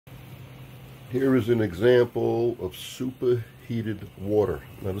Here is an example of superheated water.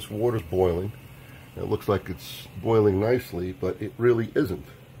 Now this water is boiling. It looks like it's boiling nicely, but it really isn't.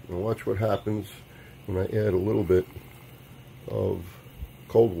 Now watch what happens when I add a little bit of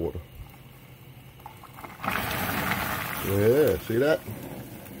cold water. Yeah, see that?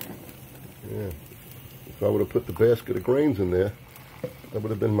 Yeah. If I would have put the basket of grains in there, that would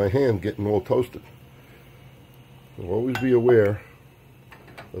have been my hand getting all toasted. So always be aware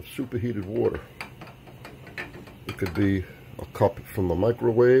of superheated water. It could be a cup from a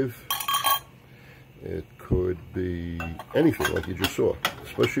microwave. It could be anything like you just saw,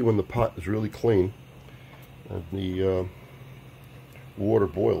 especially when the pot is really clean and the water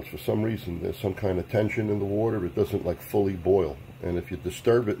boils. For some reason, there's some kind of tension in the water. It doesn't like fully boil. And if you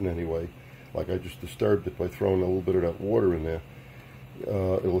disturb it in any way, like I just disturbed it by throwing a little bit of that water in there,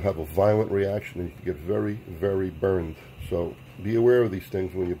 it'll have a violent reaction and you can get very, very burned. So be aware of these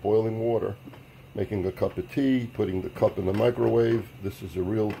things when you're boiling water, making a cup of tea, putting the cup in the microwave. This is a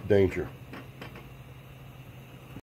real danger.